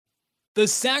The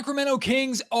Sacramento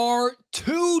Kings are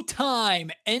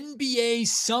two-time NBA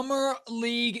Summer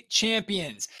League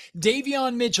champions.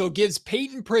 Davion Mitchell gives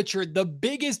Payton Prichard the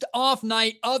biggest off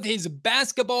night of his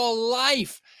basketball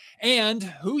life. And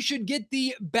who should get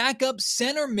the backup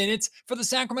center minutes for the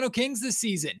Sacramento Kings this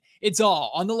season? It's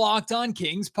all on the Locked On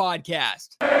Kings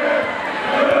podcast.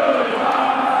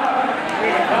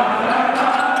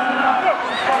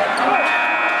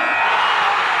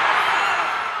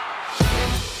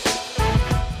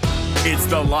 It's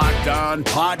the Locked On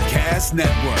Podcast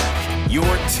Network,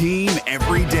 your team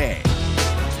every day.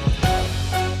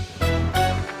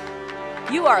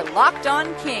 You are Locked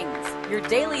On Kings, your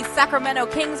daily Sacramento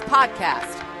Kings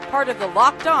podcast, part of the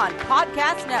Locked On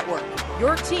Podcast Network,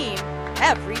 your team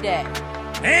every day.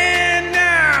 And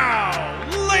now,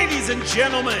 ladies and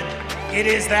gentlemen, it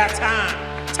is that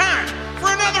time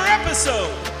for another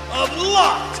episode of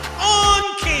Locked On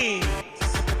Kings.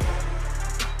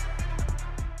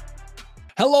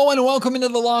 Hello and welcome into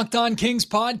the Locked On Kings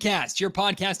podcast, your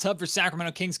podcast hub for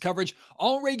Sacramento Kings coverage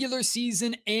all regular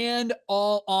season and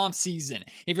all off season.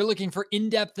 If you're looking for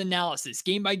in-depth analysis,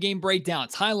 game-by-game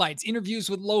breakdowns, highlights, interviews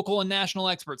with local and national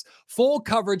experts, full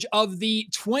coverage of the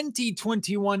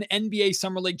 2021 NBA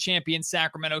Summer League champion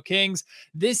Sacramento Kings,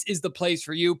 this is the place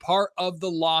for you, part of the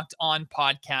Locked On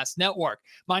Podcast Network.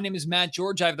 My name is Matt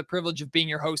George. I have the privilege of being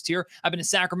your host here. I've been a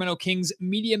Sacramento Kings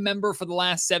media member for the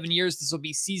last 7 years. This will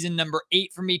be season number 8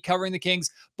 for me covering the Kings,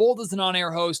 both as an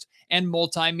on-air host and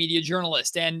multimedia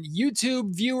journalist. And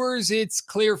YouTube viewers, it's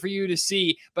clear for you to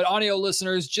see, but audio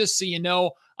listeners, just so you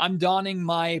know, I'm donning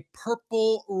my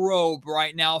purple robe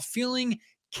right now, feeling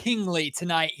kingly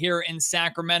tonight here in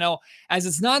Sacramento, as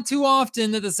it's not too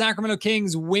often that the Sacramento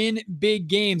Kings win big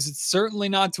games. It's certainly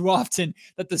not too often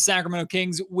that the Sacramento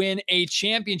Kings win a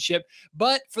championship,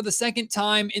 but for the second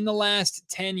time in the last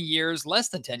 10 years, less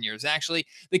than 10 years actually,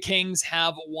 the Kings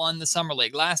have won the Summer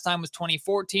League. Last time was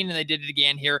 2014, and they did it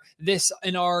again here this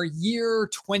in our year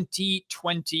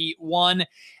 2021,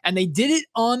 and they did it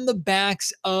on the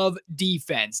backs of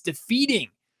defense, defeating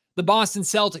the Boston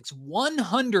Celtics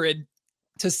 100-67.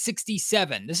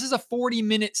 This is a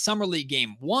 40-minute Summer League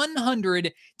game,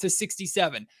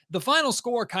 100-67. The final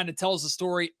score kind of tells the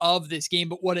story of this game,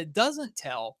 but what it doesn't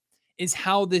tell is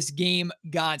how this game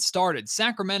got started.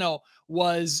 Sacramento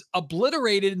was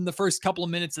obliterated in the first couple of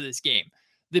minutes of this game.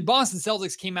 The Boston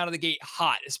Celtics came out of the gate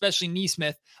hot, especially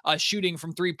Neesmith shooting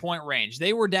from three-point range.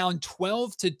 They were down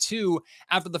 12-2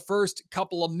 after the first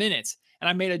couple of minutes, and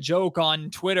I made a joke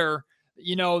on Twitter.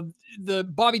 You know, the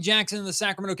Bobby Jackson and the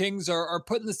Sacramento Kings are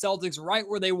putting the Celtics right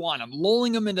where they want them,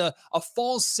 lulling them into a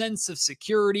false sense of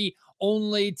security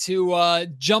only to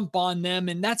jump on them.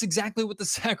 And that's exactly what the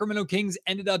Sacramento Kings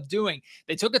ended up doing.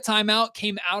 They took a timeout,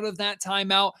 came out of that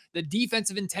timeout. The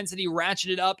defensive intensity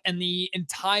ratcheted up, and the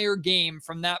entire game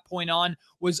from that point on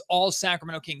was all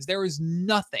Sacramento Kings. There was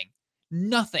nothing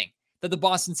that the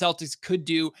Boston Celtics could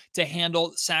do to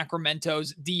handle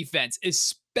Sacramento's defense,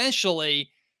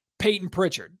 especially Payton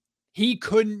Prichard. He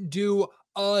couldn't do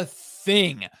a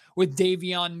thing with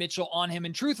Davion Mitchell on him.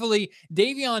 And truthfully,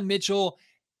 Davion Mitchell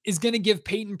is going to give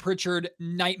Payton Prichard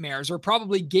nightmares, or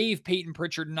probably gave Payton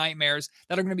Prichard nightmares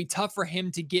that are going to be tough for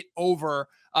him to get over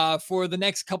for the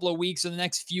next couple of weeks or the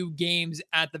next few games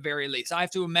at the very least. I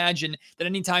have to imagine that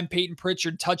anytime Payton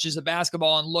Prichard touches a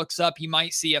basketball and looks up, he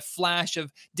might see a flash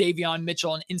of Davion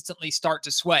Mitchell and instantly start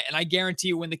to sweat. And I guarantee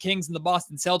you, when the Kings and the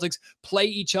Boston Celtics play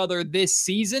each other this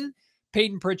season,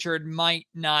 Payton Prichard might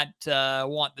not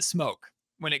want the smoke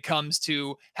when it comes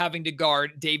to having to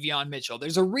guard Davion Mitchell.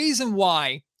 There's a reason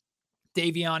why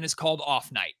Davion is called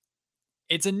Off Night.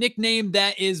 It's a nickname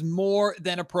that is more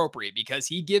than appropriate because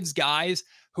he gives guys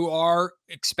who are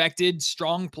expected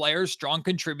strong players, strong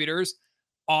contributors,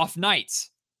 off nights.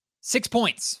 6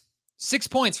 points. 6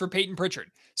 points for Payton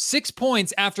Prichard. 6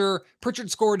 points after Prichard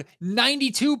scored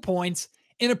 92 points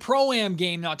in a Pro-Am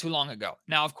game not too long ago.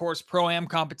 Now, of course, Pro-Am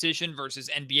competition versus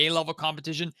NBA level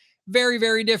competition, very,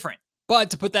 very different. But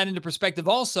to put that into perspective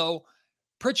also,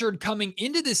 Prichard coming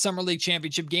into this Summer League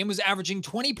championship game was averaging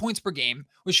 20 points per game,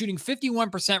 was shooting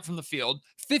 51% from the field,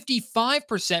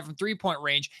 55% from three-point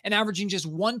range, and averaging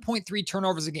just 1.3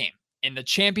 turnovers a game. In the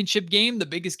championship game, the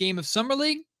biggest game of Summer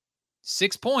League,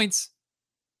 6 points,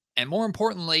 and more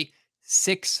importantly,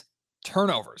 6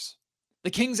 turnovers. The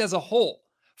Kings as a whole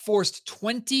forced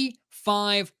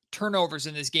 25 turnovers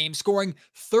in this game, scoring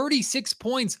 36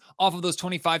 points off of those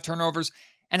 25 turnovers,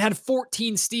 and had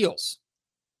 14 steals.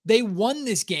 They won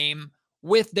this game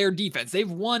with their defense.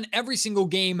 They've won every single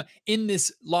game in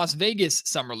this Las Vegas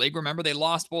Summer League. Remember, they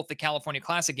lost both the California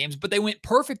Classic games, but they went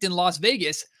perfect in Las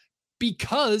Vegas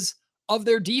because of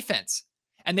their defense.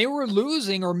 And they were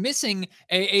losing or missing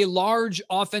a large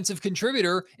offensive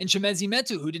contributor in Chimezie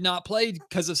Metu, who did not play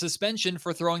because of suspension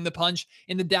for throwing the punch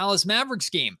in the Dallas Mavericks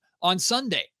game on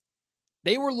Sunday.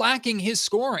 They were lacking his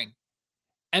scoring,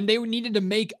 and they needed to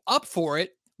make up for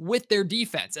it with their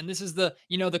defense. And this is the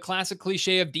classic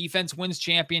cliche of defense wins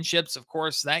championships. Of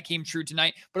course, that came true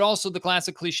tonight, but also the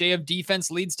classic cliche of defense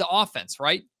leads to offense,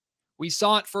 right? We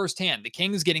saw it firsthand. The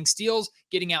Kings getting steals,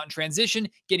 getting out in transition,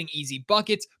 getting easy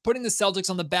buckets, putting the Celtics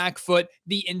on the back foot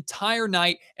the entire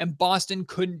night, and Boston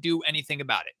couldn't do anything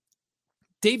about it.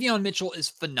 Davion Mitchell is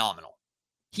phenomenal.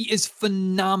 He is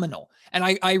phenomenal. And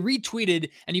I retweeted,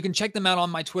 and you can check them out on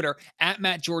my Twitter,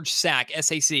 @MattGeorgeSack,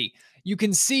 SAC. You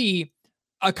can see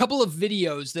a couple of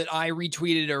videos that I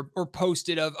retweeted or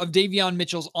posted of Davion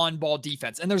Mitchell's on-ball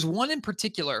defense. And there's one in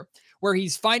particular where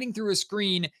he's fighting through a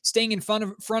screen, staying in front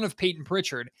of Payton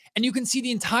Prichard, and you can see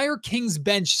the entire Kings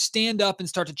bench stand up and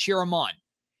start to cheer him on.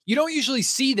 You don't usually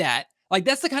see that. Like,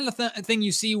 that's the kind of thing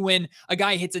you see when a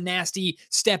guy hits a nasty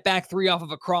step back three off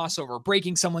of a crossover,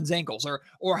 breaking someone's ankles,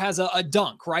 or has a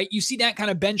dunk, right? You see that kind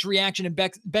of bench reaction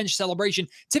and bench celebration,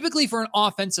 typically for an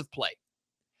offensive play.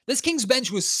 This Kings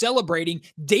bench was celebrating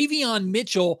Davion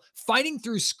Mitchell fighting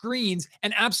through screens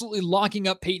and absolutely locking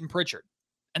up Payton Prichard.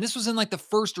 And this was in like the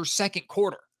first or second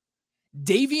quarter.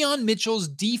 Davion Mitchell's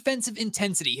defensive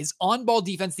intensity, his on-ball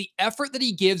defense, the effort that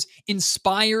he gives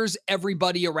inspires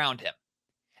everybody around him.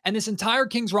 And this entire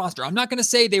Kings roster, I'm not going to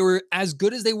say they were as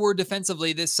good as they were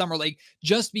defensively this summer league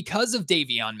just because of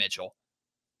Davion Mitchell,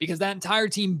 because that entire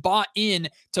team bought in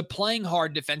to playing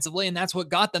hard defensively, and that's what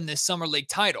got them this summer league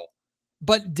title.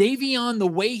 But Davion, the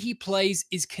way he plays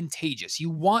is contagious. You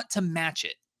want to match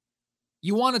it.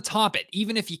 You want to top it,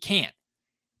 even if you can't.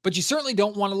 But you certainly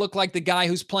don't want to look like the guy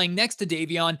who's playing next to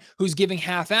Davion, who's giving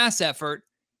half-ass effort,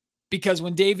 because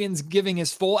when Davion's giving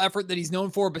his full effort that he's known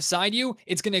for beside you,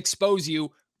 it's going to expose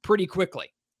you pretty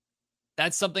quickly.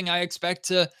 That's something I expect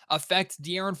to affect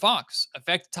De'Aaron Fox,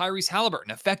 affect Tyrese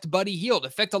Halliburton, affect Buddy Hield,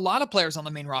 affect a lot of players on the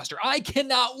main roster. I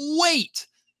cannot wait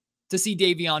to see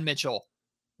Davion Mitchell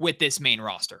with this main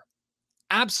roster.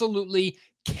 Absolutely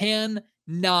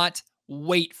cannot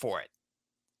wait for it,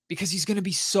 because he's going to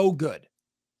be so good.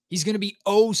 He's going to be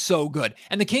oh so good.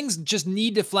 And the Kings just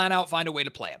need to flat out find a way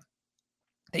to play him.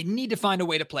 They need to find a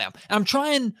way to play him. And I'm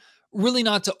trying really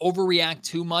not to overreact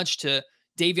too much to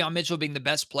Davion Mitchell being the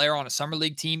best player on a Summer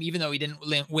League team, even though he didn't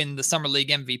win the Summer League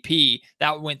MVP.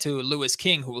 That went to Lewis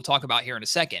King, who we'll talk about here in a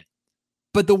second.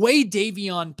 But the way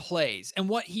Davion plays and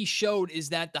what he showed is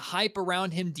that the hype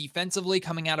around him defensively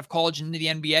coming out of college into the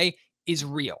NBA is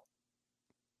real.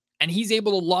 And he's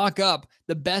able to lock up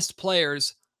the best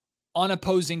players on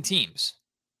opposing teams.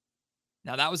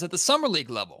 Now, that was at the Summer League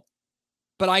level,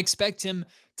 but I expect him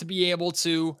to be able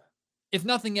to, if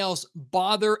nothing else,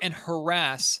 bother and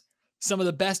harass some of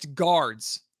the best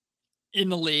guards in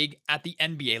the league at the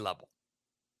NBA level.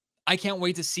 I can't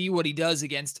wait to see what he does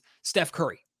against Steph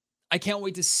Curry. I can't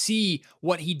wait to see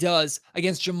what he does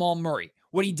against Jamal Murray,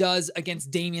 what he does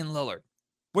against Damian Lillard,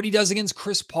 what he does against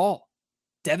Chris Paul,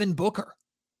 Devin Booker.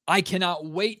 I cannot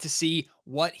wait to see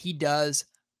what he does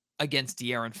against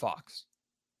De'Aaron Fox,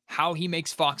 how he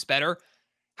makes Fox better,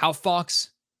 how Fox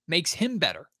makes him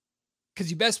better. Because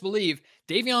you best believe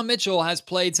Davion Mitchell has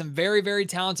played some very, very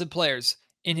talented players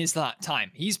in his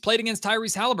time. He's played against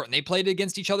Tyrese Halliburton. They played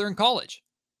against each other in college.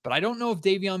 But I don't know if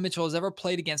Davion Mitchell has ever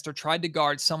played against or tried to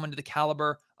guard someone to the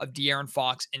caliber of De'Aaron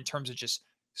Fox in terms of just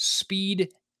speed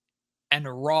and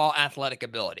raw athletic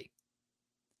ability.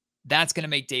 That's going to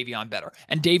make Davion better.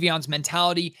 And Davion's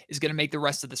mentality is going to make the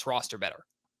rest of this roster better.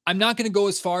 I'm not going to go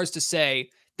as far as to say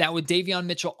that with Davion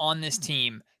Mitchell on this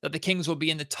team, that the Kings will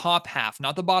be in the top half,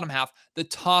 not the bottom half, the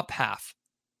top half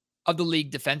of the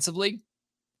league defensively.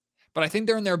 But I think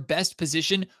they're in their best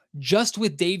position just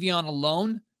with Davion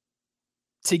alone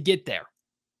to get there.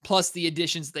 Plus the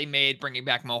additions they made, bringing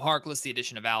back Mo Harkless, the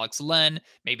addition of Alex Len,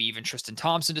 maybe even Tristan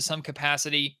Thompson to some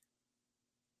capacity.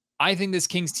 I think this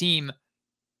Kings team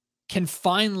can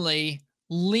finally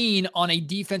lean on a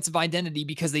defensive identity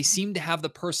because they seem to have the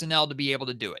personnel to be able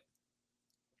to do it.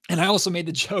 And I also made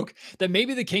the joke that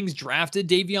maybe the Kings drafted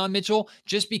Davion Mitchell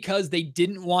just because they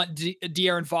didn't want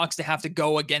De'Aaron Fox to have to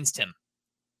go against him.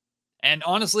 And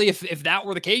honestly, if that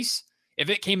were the case, if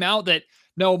it came out that,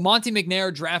 no, Monty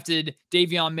McNair drafted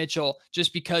Davion Mitchell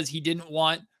just because he didn't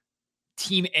want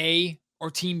Team A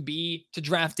or Team B to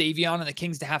draft Davion and the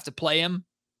Kings to have to play him,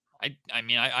 I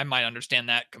mean, I might understand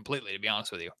that completely, to be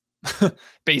honest with you,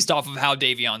 based off of how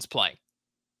Davion's playing.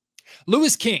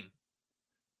 Lewis King,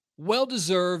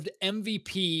 well-deserved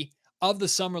MVP of the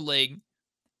Summer League.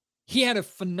 He had a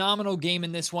phenomenal game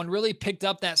in this one, really picked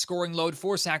up that scoring load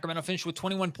for Sacramento, finished with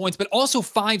 21 points, but also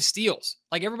 5 steals.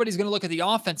 Like, everybody's going to look at the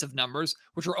offensive numbers,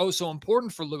 which are oh so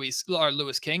important for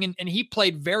Louis King, and he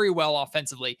played very well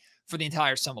offensively for the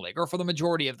entire Summer League, or for the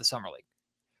majority of the Summer League.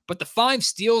 But the 5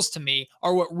 steals to me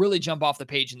are what really jump off the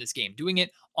page in this game, doing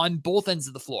it on both ends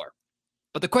of the floor.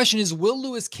 But the question is, will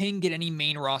Louis King get any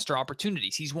main roster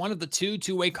opportunities? He's one of the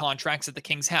two-way contracts that the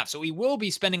Kings have, so he will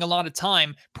be spending a lot of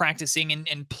time practicing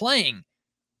and playing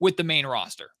with the main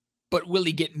roster. But will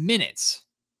he get minutes?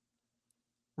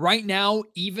 Right now,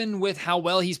 even with how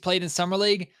well he's played in Summer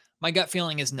League, my gut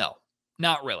feeling is no,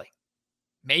 not really.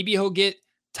 Maybe he'll get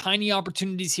tiny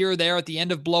opportunities here or there at the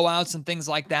end of blowouts and things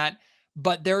like that,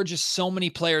 but there are just so many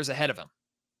players ahead of him.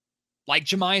 Like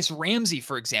Jahmias Ramsey,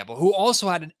 for example, who also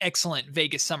had an excellent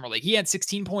Vegas Summer League. He had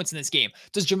 16 points in this game.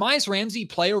 Does Jahmias Ramsey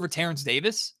play over Terrence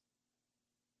Davis?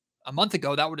 A month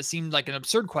ago, that would have seemed like an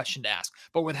absurd question to ask.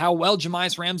 But with how well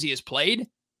Jahmias Ramsey has played,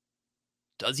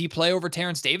 does he play over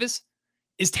Terrence Davis?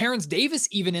 Is Terrence Davis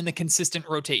even in the consistent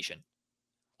rotation?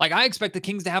 Like, I expect the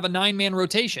Kings to have a 9-man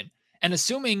rotation. And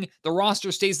assuming the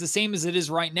roster stays the same as it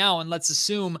is right now, and let's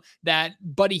assume that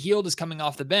Buddy Hield is coming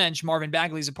off the bench, Marvin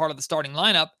Bagley is a part of the starting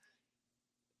lineup,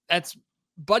 that's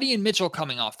Buddy and Mitchell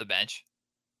coming off the bench.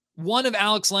 One of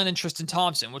Alex Len and Tristan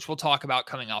Thompson, which we'll talk about,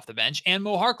 coming off the bench, and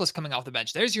Mo Harkless coming off the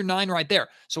bench. There's your 9 right there.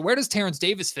 So where does Terrence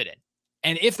Davis fit in?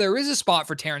 And if there is a spot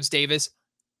for Terrence Davis,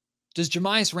 does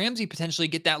Jahmias Ramsey potentially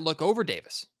get that look over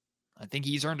Davis? I think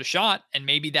he's earned a shot, and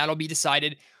maybe that'll be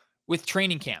decided with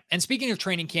training camp. And speaking of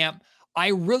training camp, I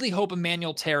really hope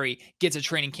Emmanuel Terry gets a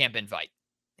training camp invite.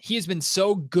 He has been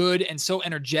so good and so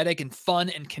energetic and fun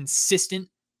and consistent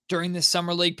during this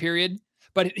Summer League period.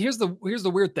 But here's the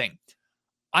weird thing.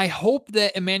 I hope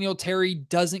that Emmanuel Terry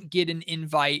doesn't get an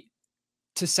invite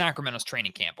to Sacramento's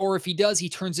training camp. Or if he does, he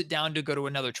turns it down to go to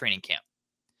another training camp.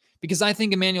 Because I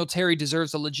think Emmanuel Terry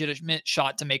deserves a legitimate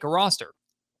shot to make a roster.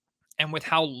 And with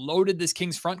how loaded this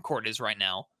Kings front court is right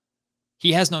now,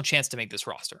 he has no chance to make this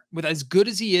roster. With as good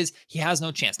as he is, he has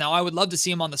no chance. Now, I would love to see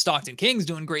him on the Stockton Kings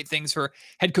doing great things for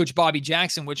head coach Bobby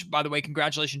Jackson, which, by the way,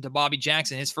 congratulations to Bobby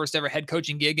Jackson, his first ever head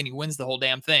coaching gig, and he wins the whole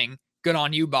damn thing. Good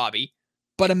on you, Bobby.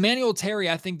 But Emmanuel Terry,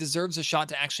 I think, deserves a shot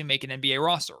to actually make an NBA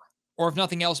roster, or if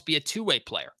nothing else, be a two-way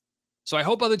player. So I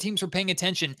hope other teams are paying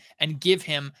attention and give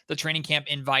him the training camp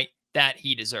invite that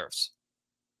he deserves.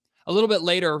 A little bit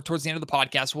later, towards the end of the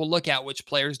podcast, we'll look at which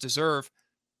players deserve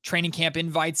training camp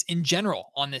invites in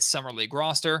general on this Summer League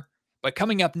roster. But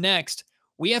coming up next,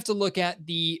 we have to look at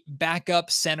the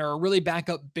backup center, really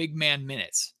backup big man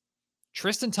minutes.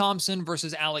 Tristan Thompson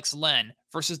versus Alex Len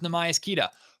versus Neemias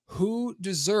Queta. Who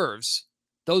deserves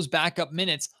those backup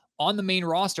minutes on the main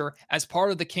roster as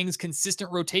part of the Kings'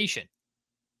 consistent rotation?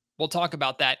 We'll talk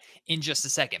about that in just a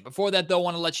second. Before that, though, I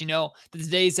want to let you know that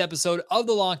today's episode of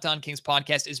the Locked On Kings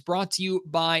podcast is brought to you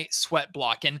by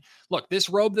Sweatblock. And look, this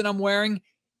robe that I'm wearing,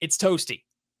 it's toasty,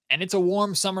 and it's a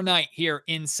warm summer night here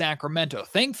in Sacramento.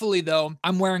 Thankfully, though,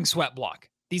 I'm wearing Sweatblock,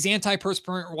 these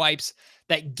antiperspirant wipes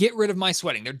that get rid of my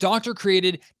sweating. They're doctor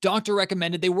created, doctor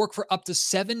recommended. They work for up to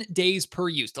 7 days per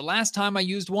use. The last time I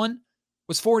used one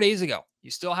was 4 days ago.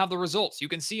 You still have the results. You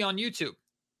can see on YouTube.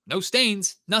 No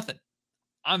stains, nothing.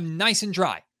 I'm nice and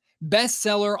dry.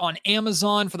 Bestseller on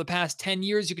Amazon for the past 10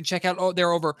 years. You can check out, there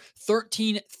are over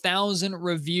 13,000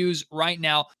 reviews right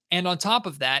now. And on top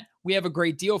of that, we have a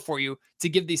great deal for you to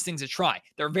give these things a try.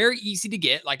 They're very easy to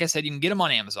get. Like I said, you can get them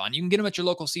on Amazon. You can get them at your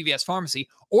local CVS pharmacy,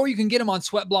 or you can get them on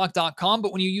sweatblock.com.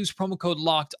 But when you use promo code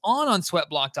LOCKEDON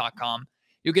sweatblock.com,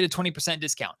 you'll get a 20%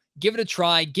 discount. Give it a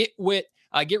try. Get rid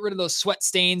of those sweat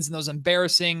stains and those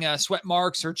embarrassing sweat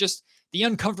marks, or just the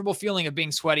uncomfortable feeling of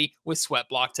being sweaty with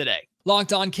Sweatblock today.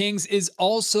 Locked On Kings is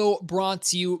also brought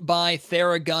to you by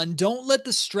Theragun. Don't let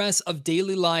the stress of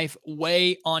daily life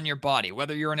weigh on your body.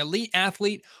 Whether you're an elite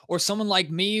athlete or someone like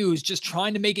me who's just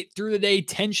trying to make it through the day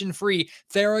tension-free,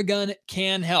 Theragun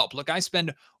can help. Look, I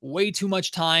spend way too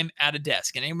much time at a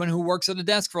desk, and anyone who works at a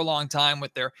desk for a long time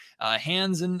with their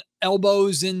hands and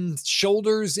elbows and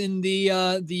shoulders in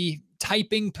the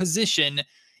typing position,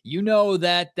 you know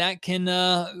that can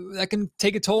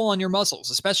take a toll on your muscles,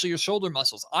 especially your shoulder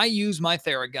muscles. I use my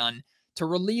Theragun to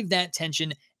relieve that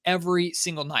tension every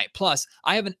single night. Plus,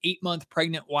 I have an 8-month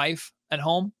pregnant wife at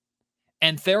home,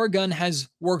 and Theragun has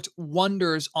worked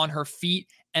wonders on her feet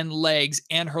and legs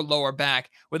and her lower back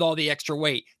with all the extra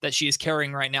weight that she is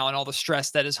carrying right now and all the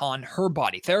stress that is on her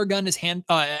body. Theragun is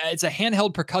it's a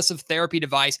handheld percussive therapy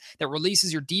device that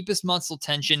releases your deepest muscle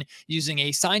tension using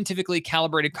a scientifically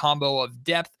calibrated combo of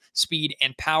depth, speed,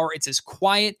 and power. It's as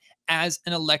quiet as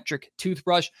an electric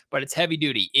toothbrush, but it's heavy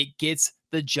duty. It gets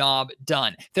the job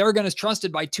done. Theragun is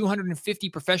trusted by 250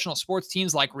 professional sports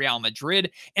teams like Real Madrid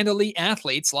and elite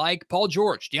athletes like Paul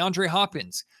George, DeAndre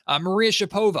Hopkins, Maria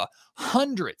Sharapova,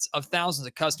 hundreds of thousands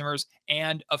of customers,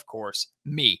 and of course,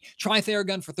 me. Try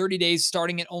Theragun for 30 days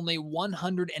starting at only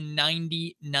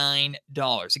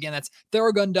 $199. Again, that's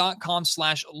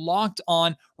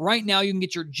Theragun.com/locked-on. Right now, you can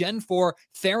get your Gen 4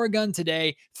 Theragun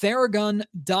today.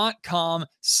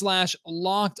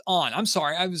 Theragun.com/locked-on. I'm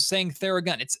sorry, I was saying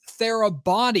Theragun. It's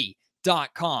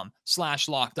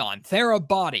Therabody.com/locked-on.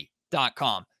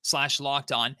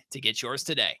 Therabody.com/locked-on to get yours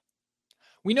today.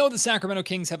 We know the Sacramento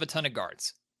Kings have a ton of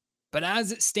guards, but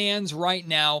as it stands right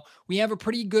now, we have a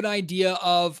pretty good idea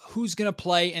of who's going to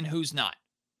play and who's not.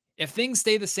 If things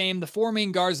stay the same, the four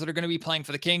main guards that are going to be playing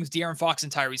for the Kings, De'Aaron Fox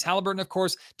and Tyrese Haliburton, of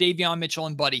course, Davion Mitchell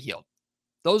and Buddy Hield.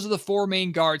 Those are the four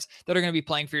main guards that are going to be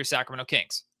playing for your Sacramento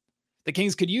Kings. The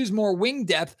Kings could use more wing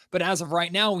depth, but as of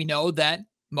right now, we know that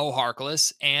Mo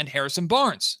Harkless and Harrison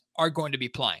Barnes are going to be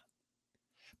playing.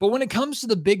 But when it comes to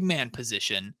the big man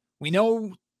position, we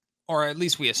know, or at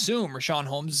least we assume, Richaun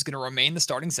Holmes is going to remain the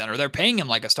starting center. They're paying him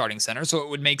like a starting center, so it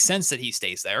would make sense that he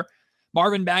stays there.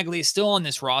 Marvin Bagley is still on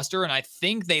this roster, and I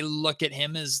think they look at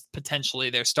him as potentially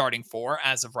their starting four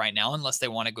as of right now, unless they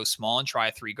want to go small and try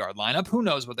a three-guard lineup. Who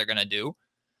knows what they're going to do?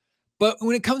 But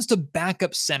when it comes to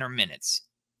backup center minutes,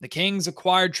 the Kings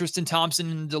acquired Tristan Thompson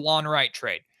in the DeLon Wright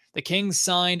trade. The Kings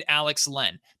signed Alex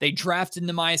Len. They drafted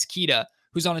Neemias Queta,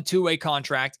 who's on a two-way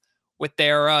contract with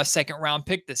their second-round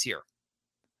pick this year.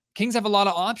 Kings have a lot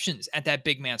of options at that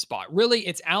big man spot. Really,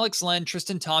 it's Alex Len,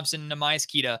 Tristan Thompson, and Neemias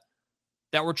Queta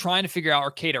that we're trying to figure out,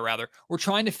 or Queta rather, we're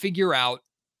trying to figure out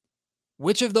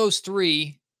which of those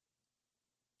three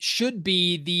should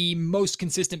be the most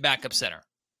consistent backup center.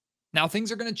 Now,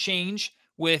 things are going to change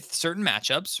with certain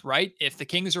matchups, right? If the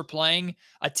Kings are playing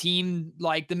a team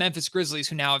like the Memphis Grizzlies,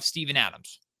 who now have Steven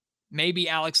Adams, maybe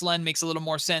Alex Len makes a little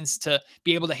more sense to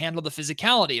be able to handle the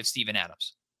physicality of Steven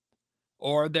Adams.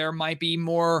 Or there might be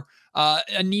more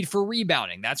a need for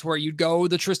rebounding. That's where you'd go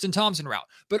the Tristan Thompson route.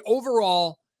 But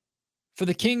overall, for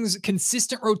the Kings'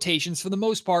 consistent rotations, for the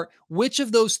most part, which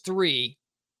of those three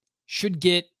should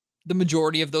get the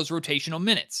majority of those rotational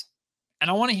minutes? And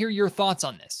I want to hear your thoughts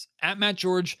on this. At Matt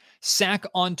George, Sack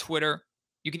on Twitter.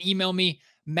 You can email me,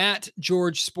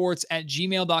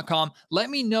 mattgeorgesports@gmail.com. Let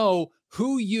me know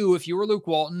who you, if you were Luke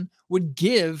Walton, would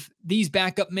give these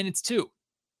backup minutes to.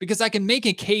 Because I can make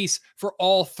a case for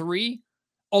all three,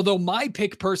 although my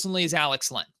pick personally is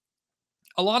Alex Len.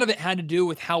 A lot of it had to do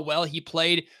with how well he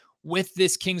played with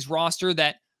this Kings roster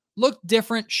that looked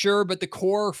different, sure, but the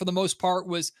core for the most part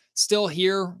was still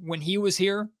here when he was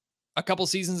here a couple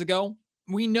seasons ago.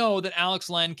 We know that Alex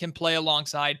Len can play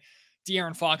alongside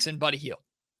De'Aaron Fox and Buddy Hield.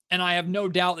 And I have no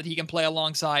doubt that he can play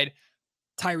alongside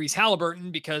Tyrese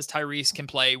Haliburton because Tyrese can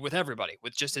play with everybody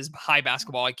with just his high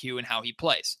basketball IQ and how he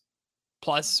plays.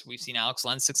 Plus, we've seen Alex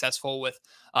Len successful with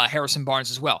Harrison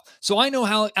Barnes as well. So I know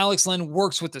how Alex Len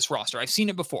works with this roster. I've seen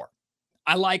it before.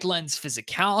 I like Len's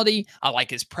physicality. I like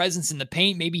his presence in the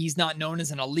paint. Maybe he's not known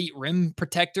as an elite rim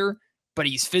protector, but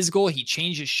he's physical. He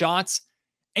changes shots,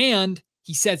 and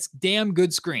he sets damn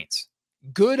good screens.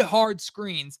 Good, hard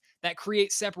screens that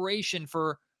create separation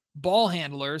for ball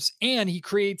handlers, and he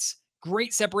creates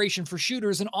great separation for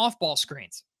shooters and off-ball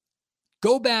screens.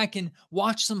 Go back and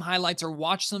watch some highlights or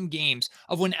watch some games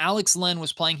of when Alex Len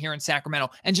was playing here in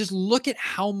Sacramento and just look at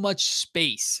how much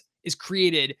space is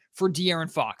created for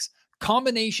De'Aaron Fox.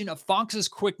 Combination of Fox's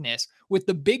quickness with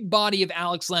the big body of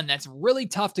Alex Len that's really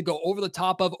tough to go over the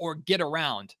top of or get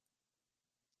around.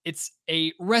 It's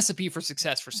a recipe for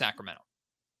success for Sacramento.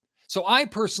 So I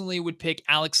personally would pick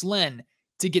Alex Len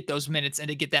to get those minutes and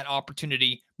to get that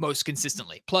opportunity most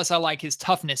consistently. Plus, I like his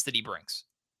toughness that he brings.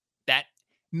 That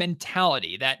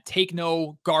mentality, that take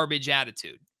no garbage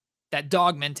attitude, that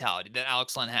dog mentality that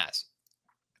Alex Len has.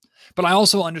 But I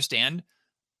also understand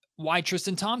why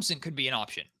Tristan Thompson could be an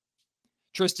option.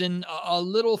 Tristan, a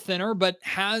little thinner, but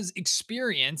has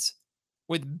experience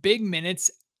with big minutes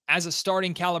as a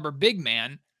starting caliber big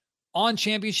man on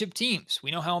championship teams.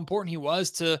 We know how important he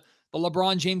was to the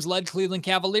LeBron James-led Cleveland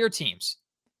Cavalier teams.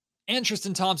 And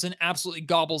Tristan Thompson absolutely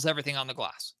gobbles everything on the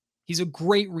glass. He's a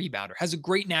great rebounder, has a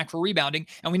great knack for rebounding,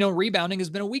 and we know rebounding has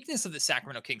been a weakness of the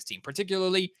Sacramento Kings team,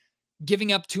 particularly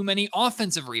giving up too many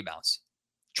offensive rebounds.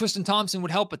 Tristan Thompson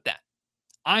would help with that.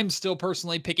 I'm still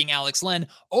personally picking Alex Len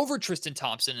over Tristan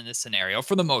Thompson in this scenario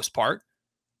for the most part,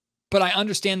 but I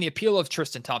understand the appeal of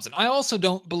Tristan Thompson. I also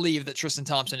don't believe that Tristan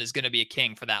Thompson is going to be a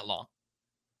King for that long.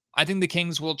 I think the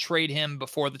Kings will trade him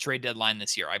before the trade deadline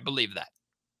this year. I believe that.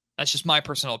 That's just my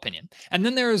personal opinion. And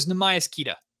then there is Neemias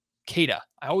Queta.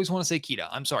 I always want to say Queta.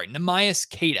 I'm sorry. Neemias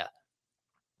Queta.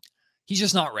 He's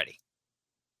just not ready.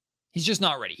 He's just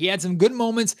not ready. He had some good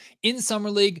moments in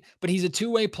Summer League, but he's a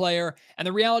two-way player. And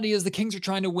the reality is the Kings are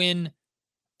trying to win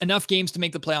enough games to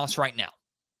make the playoffs right now.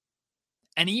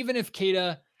 And even if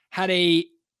Queta had a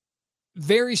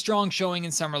very strong showing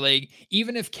in Summer League,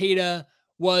 even if Queta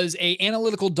was an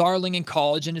analytical darling in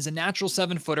college and is a natural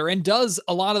 7-footer and does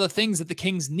a lot of the things that the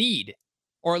Kings need,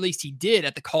 or at least he did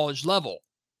at the college level,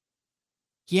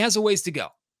 he has a ways to go.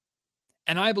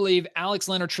 And I believe Alex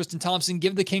Len or Tristan Thompson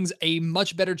give the Kings a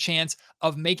much better chance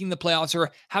of making the playoffs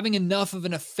or having enough of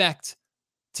an effect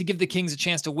to give the Kings a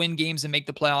chance to win games and make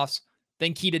the playoffs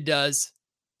than Queta does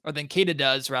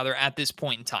at this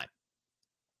point in time.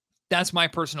 That's my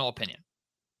personal opinion.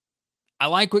 I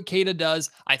like what Queta does.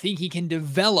 I think he can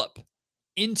develop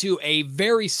into a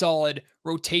very solid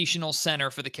rotational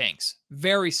center for the Kings.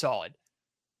 Very solid.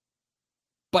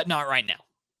 But not right now.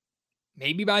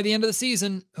 Maybe by the end of the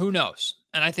season, who knows?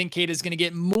 And I think Queta is going to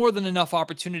get more than enough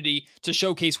opportunity to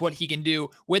showcase what he can do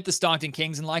with the Stockton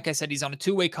Kings. And like I said, he's on a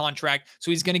two-way contract,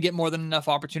 so he's going to get more than enough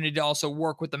opportunity to also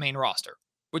work with the main roster,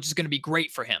 which is going to be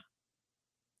great for him.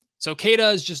 So Queta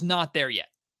is just not there yet.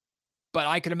 But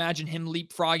I could imagine him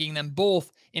leapfrogging them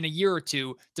both in a year or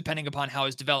two, depending upon how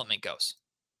his development goes.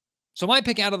 So my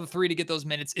pick out of the three to get those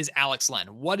minutes is Alex Len.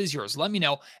 What is yours? Let me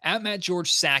know at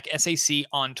MattGeorgeSack, SAC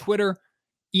on Twitter.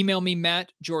 Email me,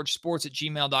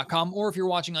 mattgeorgesports@gmail.com, or if you're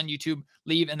watching on YouTube,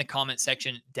 leave in the comment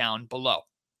section down below.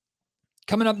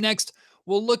 Coming up next,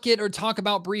 we'll look at or talk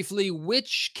about briefly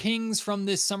which Kings from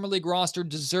this Summer League roster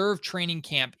deserve training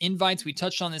camp invites. We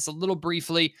touched on this a little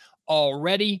briefly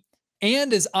already.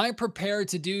 And as I prepare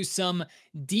to do some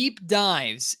deep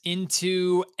dives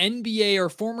into NBA or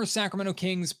former Sacramento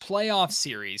Kings playoff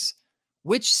series,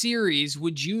 which series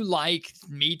would you like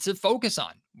me to focus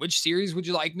on? Which series would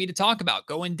you like me to talk about,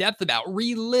 go in depth about,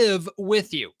 relive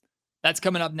with you? That's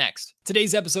coming up next.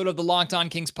 Today's episode of the Locked On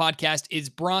Kings podcast is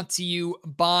brought to you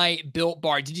by Built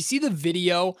Bar. Did you see the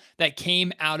video that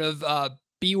came out of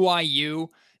BYU?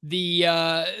 The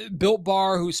Built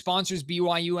Bar, who sponsors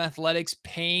BYU athletics,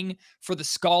 paying for the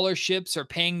scholarships or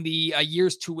paying the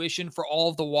year's tuition for all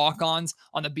of the walk-ons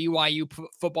on the BYU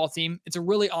football team. It's a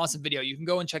really awesome video. You can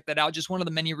go and check that out. Just one of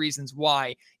the many reasons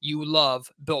why you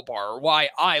love Built Bar, or why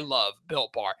I love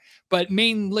Built Bar. But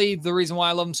mainly the reason why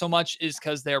I love them so much is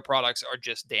because their products are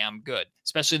just damn good,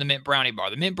 especially the Mint Brownie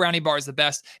Bar. The Mint Brownie Bar is the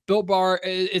best. Built Bar,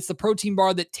 it's the protein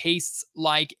bar that tastes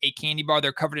like a candy bar.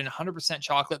 They're covered in 100%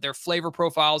 chocolate. Their flavor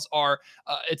profiles are,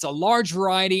 it's a large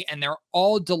variety, and they're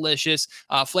all delicious.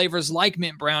 Flavors like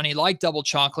mint brownie, like double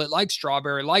chocolate, like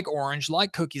strawberry, like orange,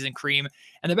 like cookies and cream.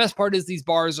 And the best part is these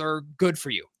bars are good for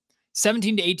you.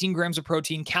 17 to 18 grams of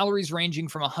protein, calories ranging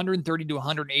from 130 to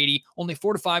 180, only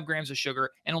 4 to 5 grams of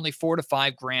sugar, and only 4 to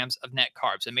 5 grams of net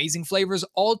carbs. Amazing flavors,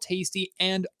 all tasty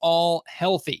and all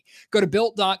healthy. Go to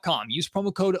Built.com, use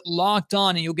promo code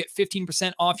LOCKEDON, and you'll get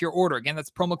 15% off your order. Again, that's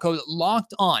promo code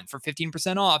LOCKEDON for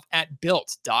 15% off at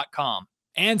Built.com.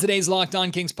 And today's Locked On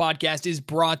Kings podcast is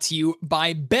brought to you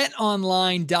by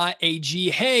betonline.ag.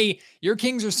 Hey, your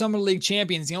Kings are Summer League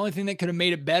champions. The only thing that could have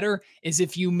made it better is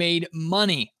if you made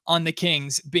money on the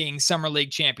Kings being Summer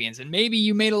League champions. And maybe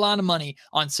you made a lot of money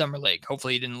on Summer League.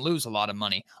 Hopefully you didn't lose a lot of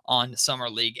money on Summer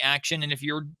League action. And if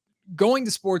you're going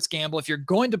to sports gamble, if you're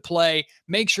going to play,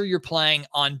 make sure you're playing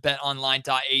on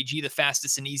betonline.ag, the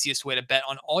fastest and easiest way to bet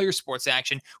on all your sports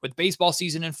action. With baseball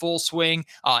season in full swing,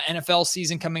 NFL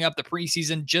season coming up, the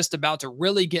preseason just about to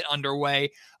really get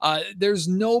underway. There's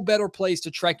no better place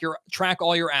to track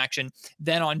all your action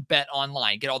than on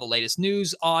BetOnline. Get all the latest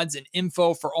news, odds, and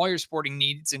info for all your sporting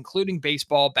needs, including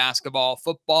baseball, basketball,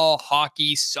 football,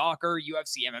 hockey, soccer,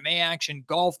 UFC, MMA action,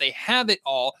 golf. They have it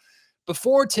all.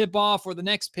 Before tip-off or the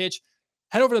next pitch,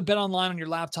 head over to BetOnline on your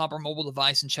laptop or mobile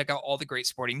device and check out all the great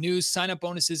sporting news, sign-up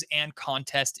bonuses, and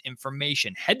contest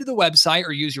information. Head to the website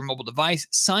or use your mobile device,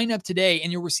 sign up today,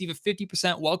 and you'll receive a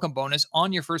 50% welcome bonus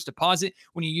on your first deposit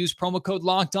when you use promo code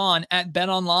LOCKEDON at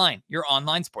BetOnline, your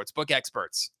online sportsbook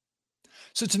experts.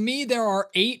 So to me, there are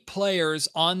 8 players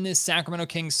on this Sacramento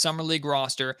Kings Summer League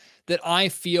roster that I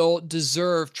feel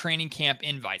deserve training camp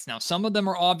invites. Now, some of them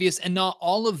are obvious, and not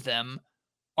all of them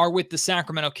are with the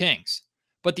Sacramento Kings.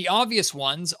 But the obvious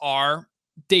ones are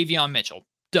Davion Mitchell.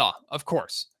 Duh, of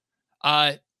course.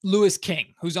 Louis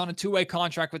King, who's on a 2-way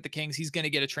contract with the Kings. He's going to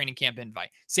get a training camp invite.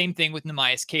 Same thing with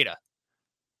Neemias Queta.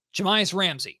 Jahmias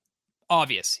Ramsey,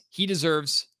 obvious. He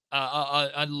deserves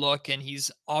a look, and he's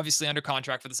obviously under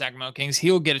contract for the Sacramento Kings.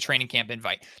 He'll get a training camp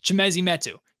invite. Chimezie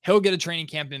Metu, he'll get a training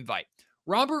camp invite.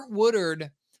 Robert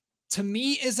Woodard, to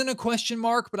me, isn't a question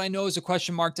mark, but I know is a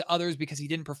question mark to others because he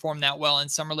didn't perform that well in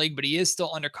Summer League, but he is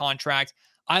still under contract.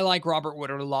 I like Robert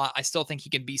Woodard a lot. I still think he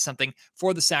can be something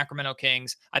for the Sacramento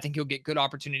Kings. I think he'll get good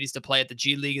opportunities to play at the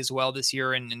G League as well this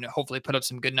year and hopefully put up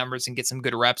some good numbers and get some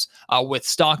good reps with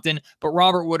Stockton. But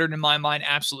Robert Woodard, in my mind,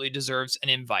 absolutely deserves an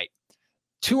invite.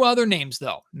 Two other names,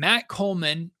 though, Matt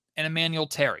Coleman and Emmanuel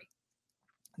Terry.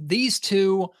 These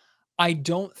two, I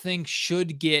don't think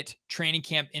should get training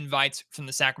camp invites from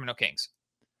the Sacramento Kings.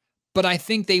 But I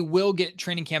think they will get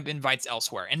training camp invites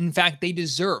elsewhere. And in fact, they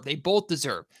both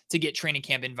deserve to get training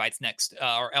camp invites next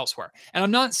or elsewhere. And I'm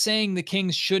not saying the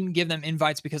Kings shouldn't give them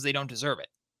invites because they don't deserve it.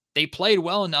 They played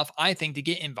well enough, I think, to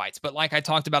get invites. But like I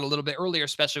talked about a little bit earlier,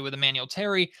 especially with Emmanuel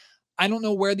Terry, I don't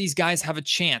know where these guys have a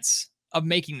chance of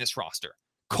making this roster.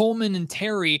 Coleman and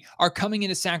Terry are coming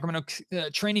into Sacramento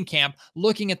training camp,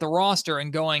 looking at the roster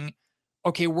and going,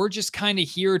 okay, we're just kind of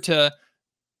here to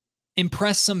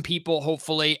impress some people,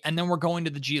 hopefully, and then we're going to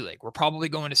the G League. We're probably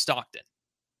going to Stockton.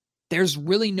 There's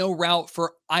really no route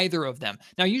for either of them.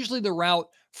 Now, usually the route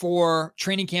for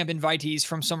training camp invitees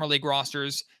from Summer League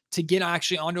rosters to get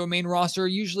actually onto a main roster,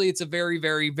 usually it's a very,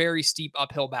 very, very steep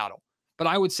uphill battle. But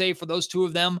I would say for those two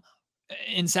of them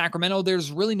in Sacramento,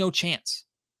 there's really no chance.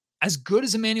 As good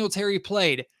as Emmanuel Terry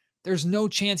played, there's no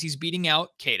chance he's beating out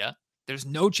Queta. There's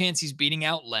no chance he's beating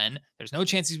out Len. There's no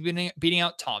chance he's beating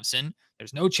out Thompson.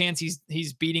 There's no chance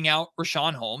he's beating out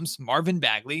Rashawn Holmes, Marvin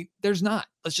Bagley. There's not.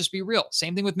 Let's just be real.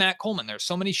 Same thing with Matt Coleman. There's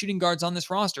so many shooting guards on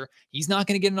this roster. He's not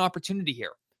going to get an opportunity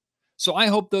here. So I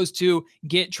hope those two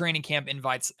get training camp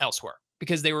invites elsewhere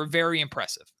because they were very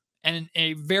impressive and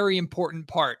a very important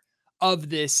part of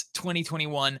this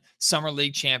 2021 Summer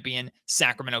League champion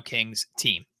Sacramento Kings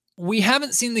team. We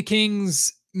haven't seen the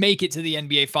Kings make it to the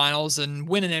NBA Finals and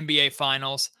win an NBA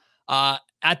Finals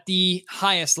at the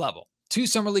highest level. 2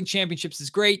 Summer League championships is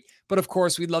great, but of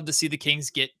course, we'd love to see the Kings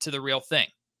get to the real thing.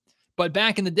 But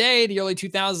back in the day, the early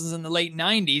 2000s and the late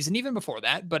 90s, and even before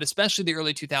that, but especially the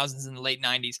early 2000s and the late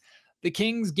 90s, the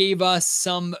Kings gave us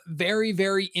some very,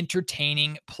 very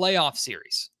entertaining playoff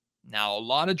series. Now, a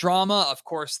lot of drama, of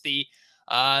course, the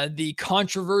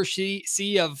controversy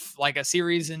of like a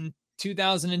series in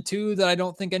 2002 that I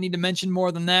don't think I need to mention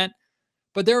more than that.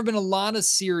 But there have been a lot of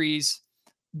series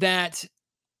that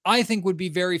I think would be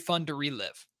very fun to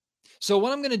relive. So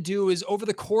what I'm going to do is over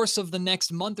the course of the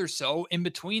next month or so, in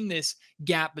between this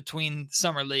gap between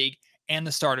Summer League and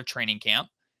the start of training camp,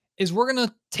 is we're going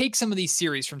to take some of these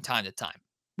series from time to time.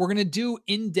 We're going to do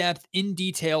in-depth,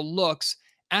 in-detail looks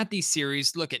at these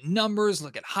series, look at numbers,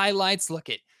 look at highlights, look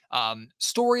at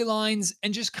storylines,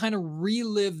 and just kind of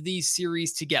relive these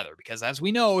series together. Because as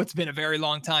we know, it's been a very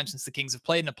long time since the Kings have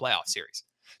played in a playoff series.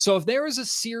 So if there is a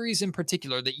series in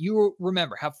particular that you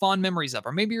remember, have fond memories of,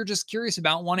 or maybe you're just curious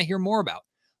about, want to hear more about,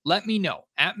 let me know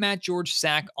at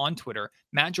MattGeorgeSac on Twitter,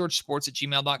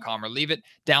 MattGeorgeSports@gmail.com, or leave it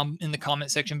down in the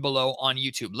comment section below on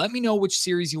YouTube. Let me know which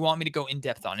series you want me to go in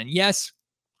depth on. And yes,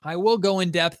 I will go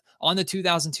in depth on the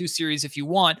 2002 series if you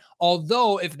want.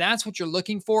 Although if that's what you're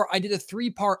looking for, I did a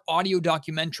 3-part audio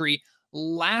documentary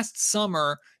last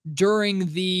summer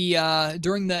during the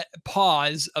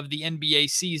pause of the NBA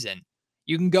season.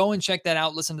 You can go and check that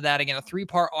out. Listen to that again, a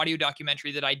 3-part audio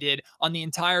documentary that I did on the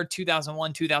entire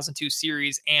 2001-2002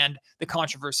 series and the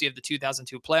controversy of the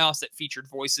 2002 playoffs that featured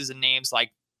voices and names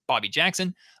like Bobby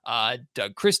Jackson,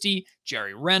 Doug Christie,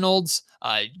 Jerry Reynolds,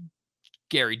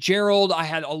 Gary Gerald. I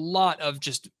had a lot of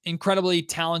just incredibly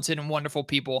talented and wonderful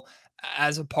people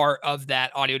as a part of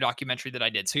that audio documentary that I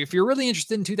did. So if you're really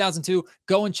interested in 2002,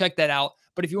 go and check that out.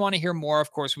 But if you want to hear more,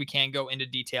 of course, we can go into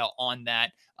detail on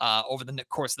that over the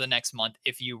course of the next month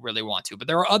if you really want to. But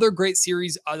there are other great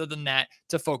series other than that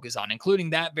to focus on, including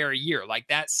that very year, like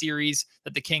that series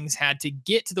that the Kings had to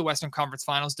get to the Western Conference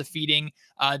Finals, defeating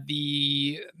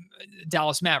the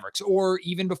Dallas Mavericks, or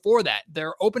even before that,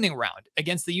 their opening round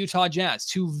against the Utah Jazz.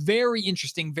 2 very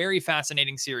interesting, very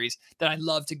fascinating series that I'd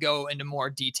love to go into more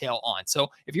detail on. So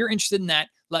if you're interested in that,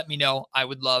 let me know. I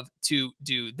would love to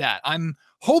do that. I'm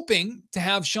hoping to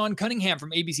have Sean Cunningham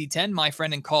from ABC 10, my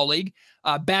friend and colleague,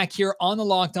 back here on the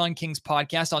Locked On Kings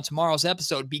podcast on tomorrow's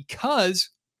episode, because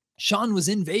Sean was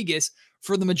in Vegas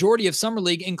for the majority of Summer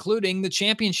League, including the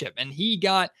championship. And he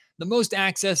got the most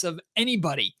access of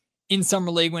anybody in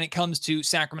Summer League when it comes to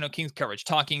Sacramento Kings coverage,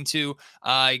 talking to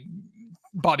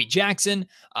Bobby Jackson,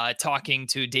 talking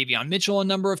to Davion Mitchell a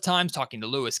number of times, talking to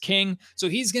Lewis King. So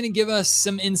he's going to give us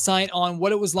some insight on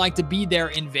what it was like to be there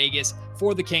in Vegas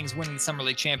for the Kings winning the Summer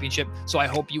League championship. So I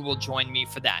hope you will join me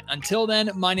for that. Until then,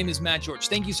 my name is Matt George.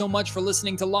 Thank you so much for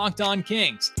listening to Locked On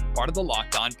Kings, part of the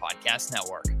Locked On Podcast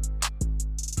Network.